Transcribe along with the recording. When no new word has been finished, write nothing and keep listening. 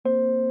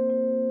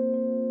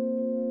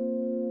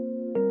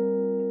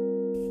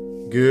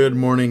Good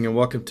morning and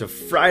welcome to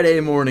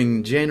Friday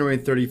morning, January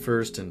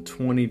 31st in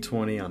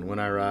 2020 on When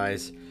I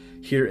Rise,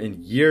 here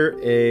in Year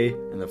A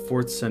and the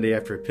fourth Sunday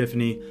after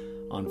Epiphany.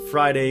 On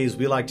Fridays,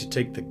 we like to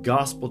take the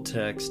gospel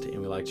text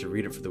and we like to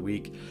read it for the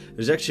week.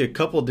 There's actually a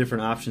couple of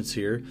different options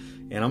here,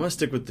 and I'm going to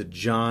stick with the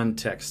John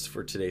text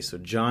for today. So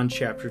John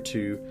chapter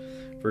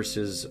 2,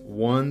 verses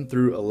 1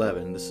 through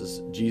 11. This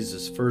is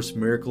Jesus' first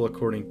miracle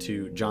according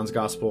to John's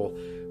gospel,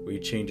 where he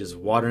changes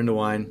water into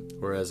wine,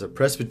 or as a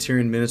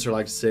Presbyterian minister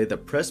like to say, the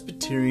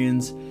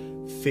Presbyterian's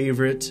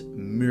favorite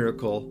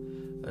miracle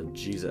of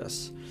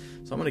Jesus.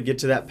 So I'm going to get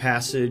to that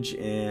passage,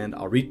 and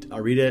I'll read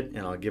it,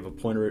 and I'll give a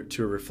pointer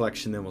to a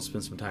reflection, then we'll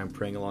spend some time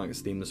praying along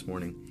its theme this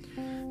morning.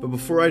 But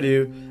before I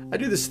do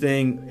this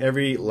thing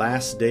every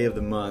last day of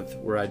the month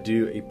where I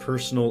do a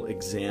personal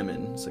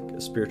examine. It's like a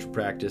spiritual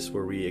practice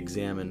where we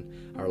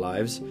examine our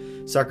lives.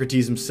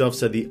 Socrates himself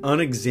said the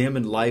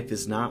unexamined life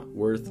is not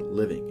worth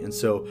living. And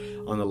so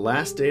on the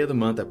last day of the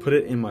month, I put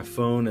it in my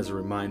phone as a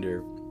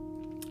reminder.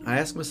 I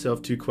ask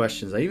myself two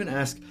questions. I even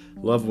ask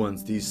loved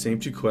ones these same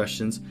two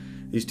questions.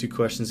 These two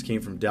questions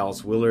came from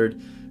Dallas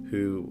Willard,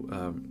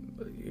 who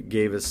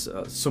gave us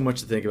so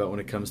much to think about when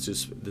it comes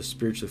to the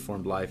spiritually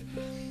formed life.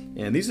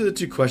 And these are the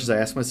two questions I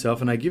ask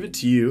myself, and I give it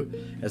to you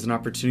as an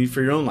opportunity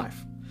for your own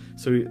life.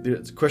 So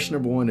question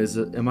number one is,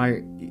 am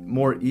I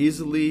more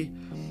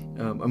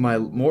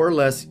or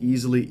less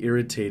easily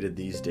irritated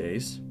these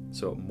days?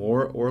 So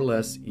more or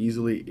less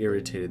easily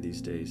irritated these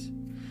days.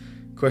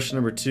 Question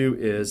number two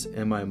is,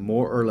 am I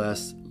more or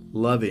less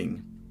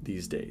loving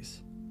these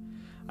days?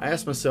 I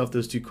ask myself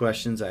those two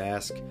questions. I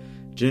ask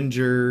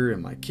Ginger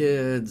and my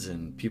kids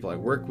and people I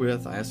work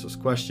with. I ask those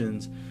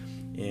questions,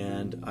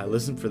 and I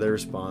listen for their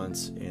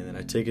response, and then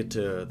I take it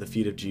to the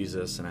feet of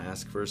Jesus and I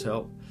ask for his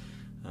help,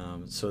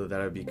 so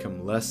that I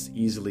become less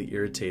easily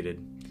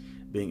irritated,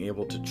 being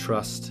able to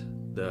trust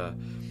the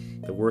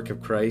work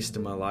of Christ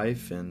in my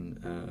life, and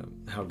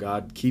how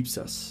God keeps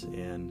us,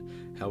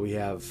 and how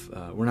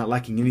we're not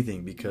lacking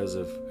anything because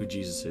of who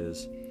Jesus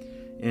is.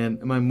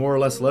 And am I more or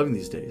less loving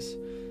these days?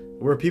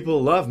 We're people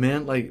of love,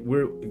 man.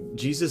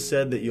 Jesus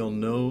said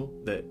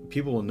that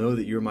people will know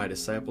that you're my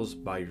disciples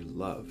by your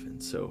love.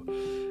 And so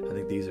I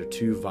think these are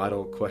two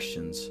vital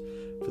questions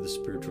for the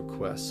spiritual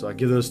quest. So I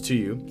give those to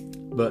you.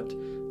 But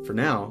for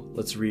now,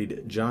 let's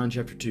read John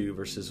chapter 2,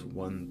 verses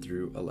 1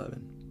 through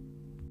 11.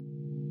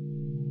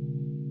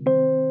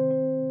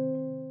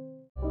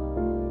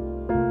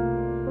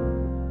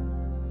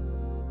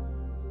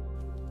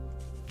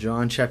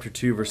 John chapter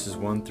 2, verses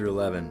 1 through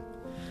 11.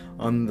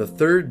 On the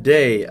third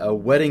day, a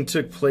wedding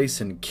took place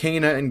in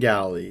Cana in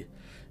Galilee.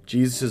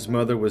 Jesus'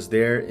 mother was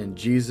there, and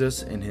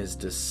Jesus and his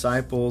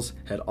disciples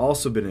had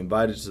also been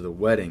invited to the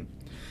wedding.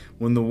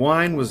 When the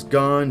wine was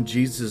gone,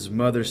 Jesus'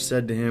 mother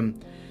said to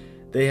him,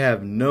 "They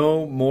have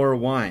no more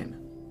wine."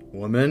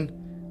 "Woman,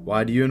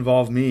 why do you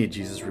involve me?"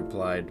 Jesus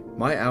replied,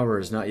 "My hour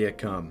is not yet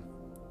come."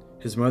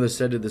 His mother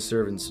said to the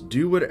servants,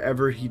 "Do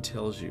whatever he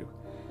tells you."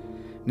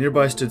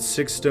 Nearby stood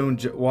 6 stone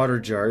water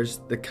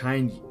jars, the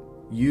kind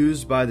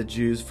used by the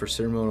Jews for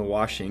ceremonial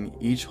washing,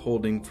 each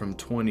holding from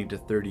 20 to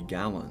 30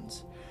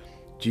 gallons.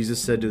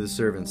 Jesus said to the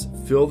servants,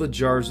 "Fill the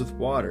jars with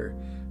water,"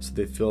 so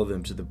they filled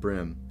them to the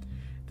brim.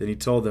 Then he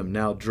told them,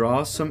 "Now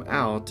draw some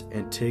out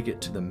and take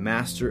it to the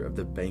master of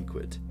the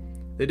banquet."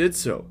 They did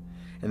so,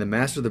 and the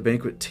master of the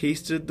banquet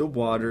tasted the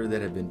water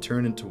that had been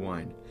turned into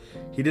wine.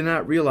 He did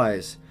not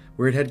realize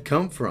where it had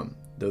come from,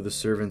 though the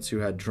servants who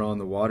had drawn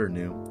the water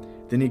knew.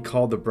 Then he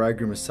called the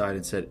bridegroom aside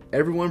and said,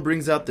 "Everyone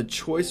brings out the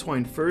choice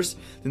wine first,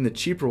 then the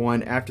cheaper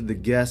wine after the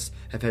guests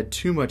have had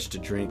too much to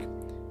drink,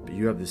 but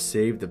you have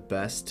saved the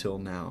best till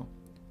now."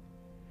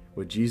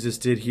 What Jesus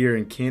did here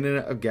in Cana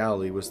of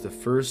Galilee was the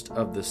first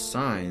of the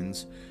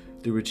signs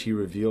through which he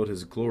revealed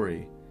his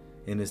glory,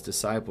 and his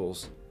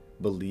disciples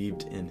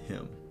believed in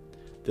him.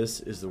 This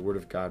is the word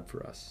of God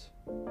for us.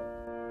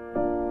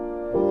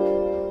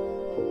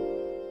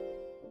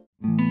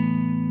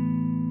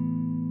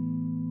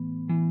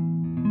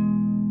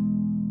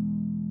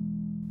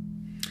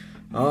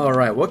 All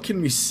right, what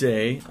can we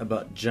say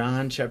about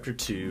John chapter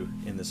 2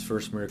 in this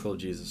first miracle of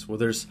Jesus? Well,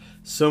 there's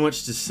so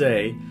much to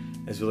say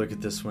as we look at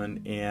this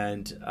one,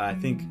 and I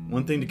think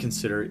one thing to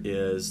consider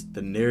is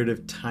the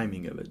narrative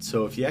timing of it.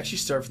 So if you actually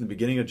start from the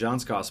beginning of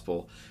John's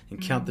gospel and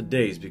count the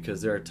days,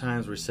 because there are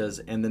times where it says,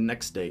 "and the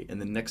next day,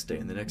 and the next day,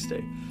 and the next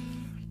day."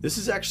 This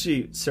is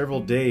actually several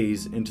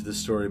days into the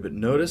story, but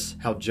notice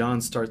how John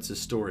starts his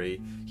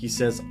story. He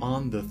says,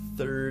 "on the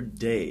third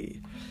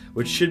day,"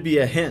 which should be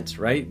a hint,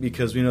 right?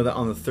 Because we know that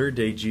on the third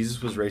day,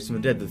 Jesus was raised from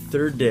the dead. The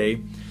third day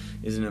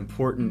is an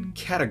important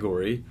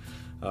category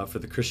for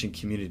the Christian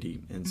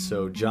community. And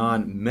so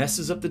John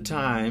messes up the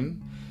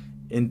time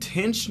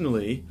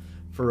intentionally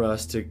for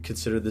us to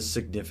consider the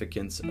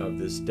significance of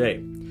this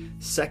day.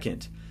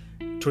 Second,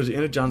 towards the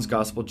end of John's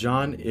gospel,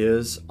 John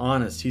is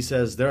honest. He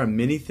says, there are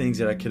many things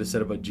that I could have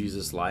said about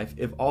Jesus' life.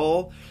 If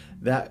all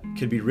that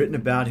could be written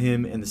about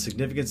him and the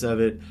significance of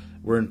it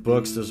were in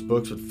books, those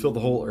books would fill the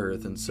whole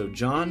earth. And so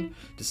John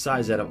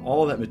decides that of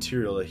all that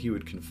material that he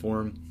would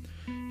conform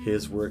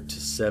his work to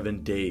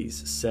 7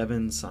 days,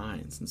 7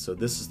 signs. And so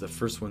this is the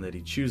first one that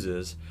he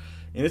chooses,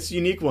 and it's a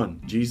unique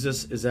one.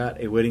 Jesus is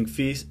at a wedding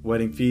feast,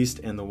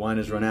 and the wine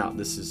has run out.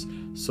 This is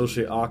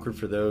socially awkward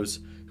for those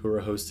who are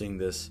hosting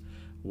this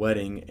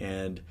wedding,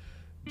 and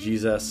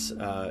Jesus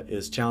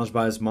is challenged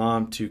by his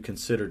mom to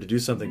do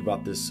something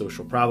about this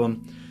social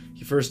problem.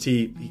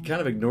 He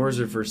kind of ignores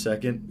her for a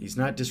second. He's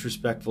not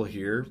disrespectful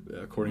here,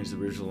 according to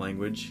the original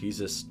language. He's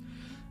just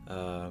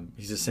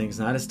saying it's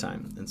not his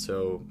time. And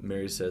so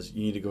Mary says,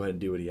 you need to go ahead and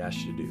do what he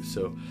asked you to do.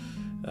 So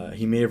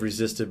he may have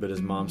resisted, but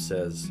his mom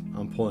says,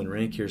 I'm pulling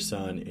rank here,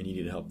 son, and you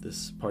need to help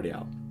this party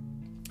out.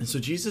 And so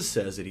Jesus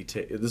says that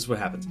this is what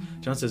happens.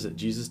 John says that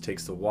Jesus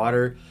takes the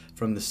water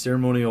from the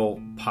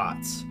ceremonial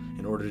pots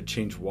in order to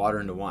change water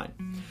into wine.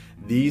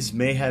 These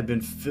may have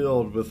been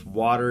filled with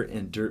water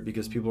and dirt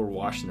because people were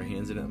washing their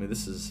hands in it. I mean,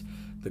 this is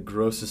the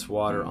grossest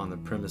water on the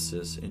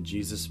premises, and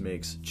Jesus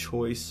makes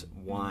choice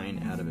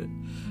wine out of it.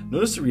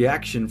 Notice the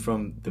reaction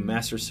from the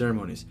master of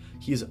ceremonies.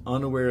 He is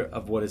unaware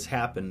of what has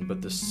happened,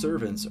 but the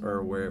servants are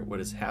aware of what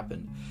has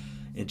happened.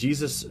 And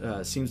Jesus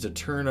seems to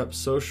turn up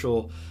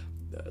social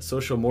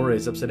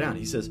mores upside down.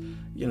 He says,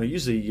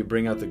 usually you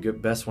bring out the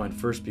best wine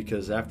first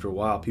because after a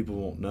while people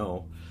won't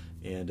know,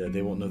 and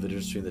they won't know the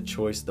difference between the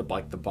choice, the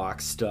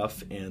box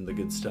stuff, and the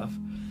good stuff.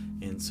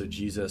 And so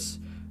Jesus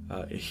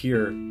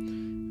here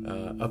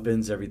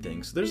upends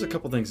everything. So there's a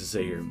couple things to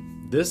say here.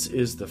 This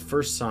is the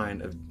first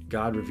sign of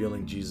God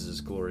revealing Jesus'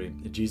 glory.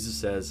 Jesus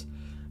says,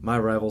 my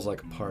arrival's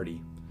like a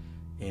party.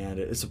 And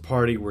it's a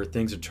party where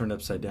things are turned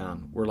upside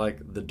down, where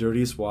like the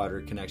dirtiest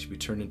water can actually be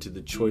turned into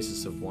the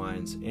choicest of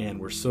wines, and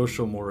where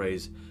social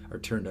mores are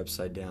turned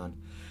upside down.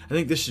 I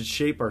think this should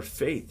shape our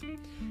faith.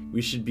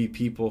 We should be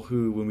people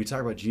who, when we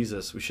talk about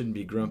Jesus, we shouldn't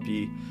be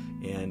grumpy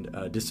and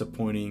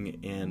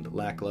disappointing and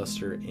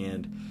lackluster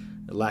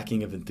and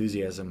lacking of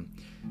enthusiasm.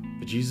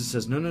 But Jesus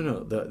says, no.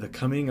 The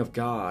coming of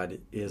God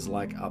is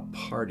like a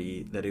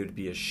party that it would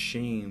be a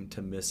shame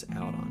to miss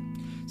out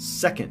on.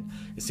 Second,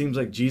 it seems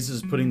like Jesus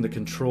is putting the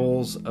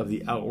controls of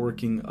the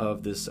outworking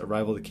of this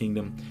arrival of the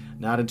kingdom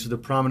not into the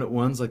prominent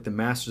ones like the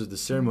masters of the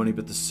ceremony,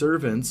 but the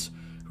servants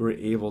who are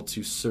able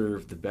to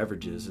serve the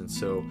beverages. And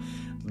so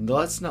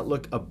let's not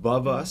look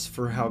above us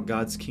for how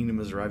God's kingdom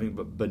is arriving,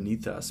 but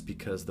beneath us,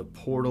 because the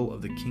portal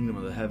of the kingdom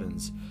of the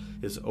heavens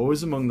is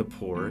always among the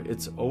poor.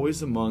 It's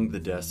always among the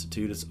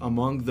destitute. It's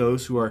among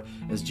those who are,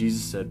 as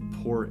Jesus said,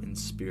 poor in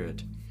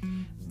spirit.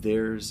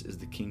 Theirs is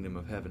the kingdom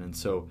of heaven. And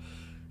so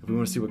if we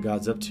want to see what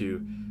God's up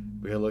to,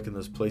 we got to look in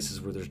those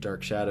places where there's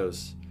dark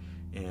shadows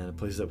and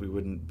places that we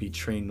wouldn't be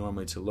trained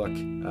normally to look.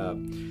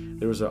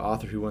 There was an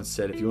author who once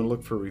said, if you want to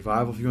look for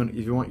revival, if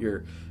you want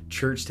your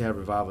church to have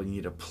revival, you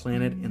need to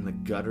plant it in the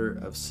gutter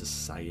of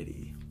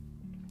society.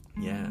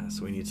 Yeah,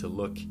 so we need to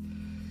look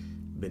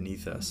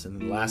beneath us.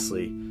 And then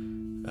lastly,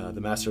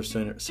 the master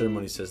of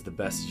ceremony says the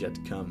best is yet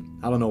to come.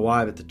 I don't know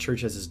why, but the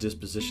church has this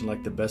disposition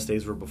like the best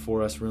days were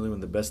before us, really,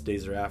 when the best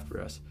days are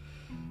after us.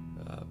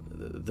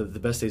 The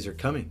best days are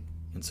coming,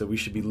 and so we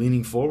should be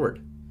leaning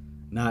forward,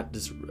 not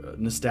just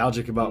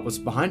nostalgic about what's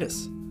behind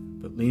us,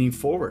 but leaning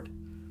forward.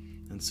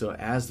 And so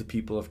as the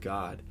people of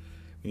God,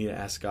 we need to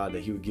ask God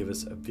that he would give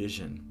us a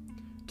vision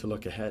to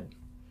look ahead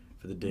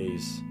for the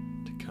days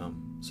to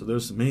come. So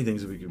there's many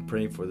things that we can be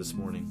praying for this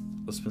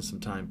morning. Let's spend some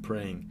time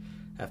praying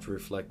after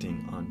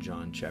reflecting on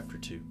John chapter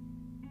 2.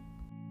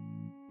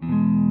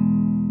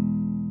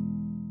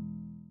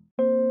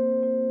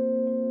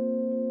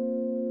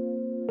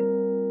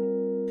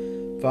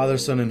 Father,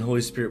 Son, and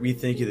Holy Spirit, we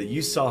thank you that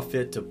you saw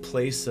fit to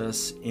place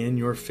us in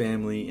your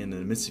family in the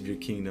midst of your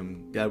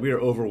kingdom. God, we are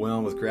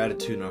overwhelmed with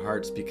gratitude in our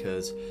hearts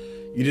because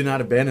you did not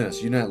abandon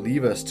us. You did not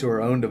leave us to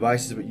our own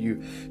devices, but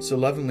you so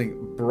lovingly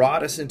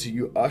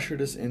you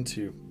ushered us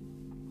into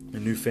a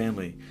new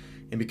family.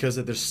 And because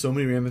that there's so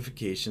many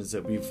ramifications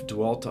that we've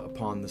dwelt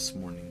upon this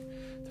morning.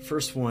 The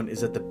first one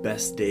is that the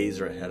best days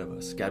are ahead of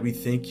us. God, we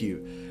thank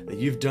you that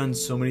you've done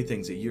so many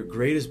things, that your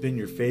great has been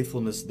your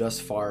faithfulness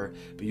thus far,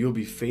 but you'll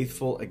be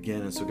faithful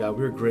again. And so, God,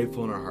 we're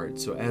grateful in our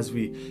hearts. So as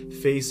we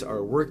face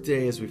our work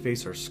day, as we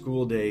face our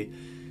school day,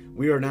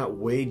 we are not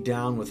weighed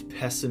down with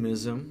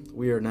pessimism.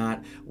 We are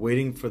not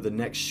waiting for the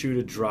next shoe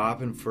to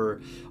drop and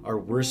for our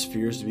worst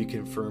fears to be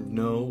confirmed.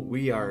 No,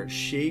 we are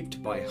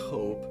shaped by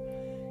hope,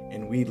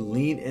 and we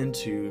lean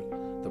into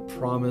the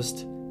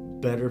promised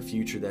better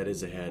future that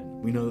is ahead.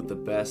 We know that the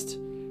best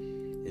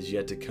is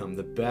yet to come.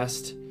 The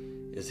best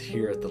is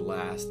here at the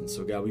last. And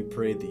so, God, we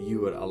pray that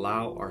you would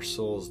allow our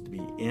souls to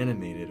be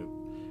animated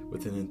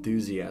with an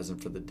enthusiasm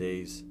for the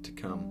days to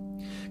come.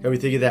 God, we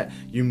thank you that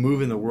you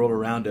move in the world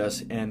around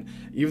us, and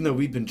even though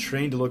we've been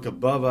trained to look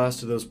above us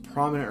to those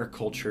prominent in our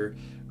culture,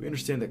 we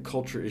understand that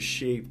culture is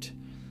shaped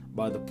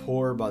by the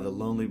poor, by the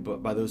lonely,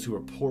 but by those who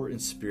are poor in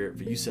spirit.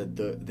 For you said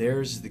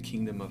theirs is the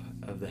kingdom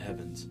of the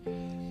heavens.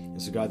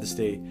 And so, God, this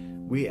day,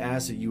 we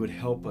ask that you would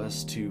help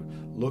us to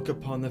look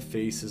upon the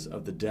faces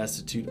of the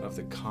destitute, of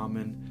the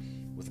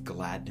common, with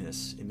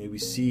gladness. And may we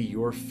see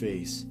your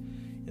face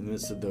in the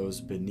midst of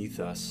those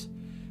beneath us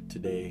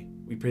today.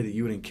 We pray that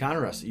you would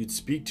encounter us, that you'd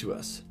speak to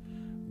us,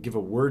 give a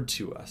word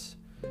to us,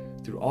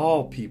 through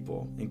all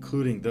people,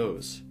 including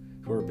those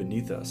who are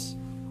beneath us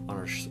on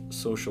our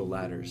social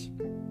ladders.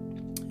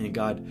 And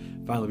God,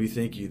 finally, we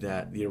thank you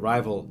that the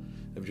arrival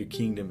of your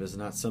kingdom is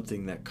not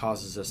something that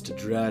causes us to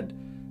dread,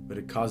 but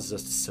it causes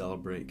us to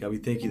celebrate. God, we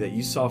thank you that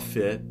you saw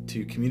fit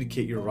to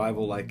communicate your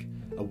arrival like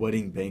a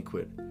wedding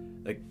banquet,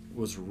 like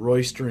was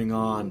roistering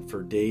on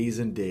for days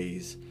and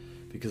days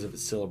because of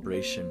its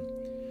celebration.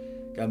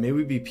 God, may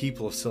we be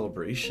people of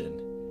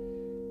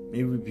celebration.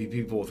 May we be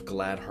people with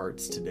glad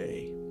hearts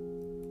today.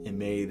 And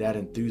may that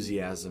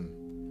enthusiasm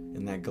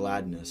and that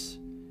gladness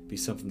be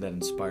something that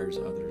inspires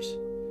others.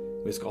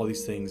 We ask all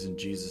these things in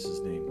Jesus'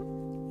 name.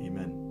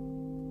 Amen.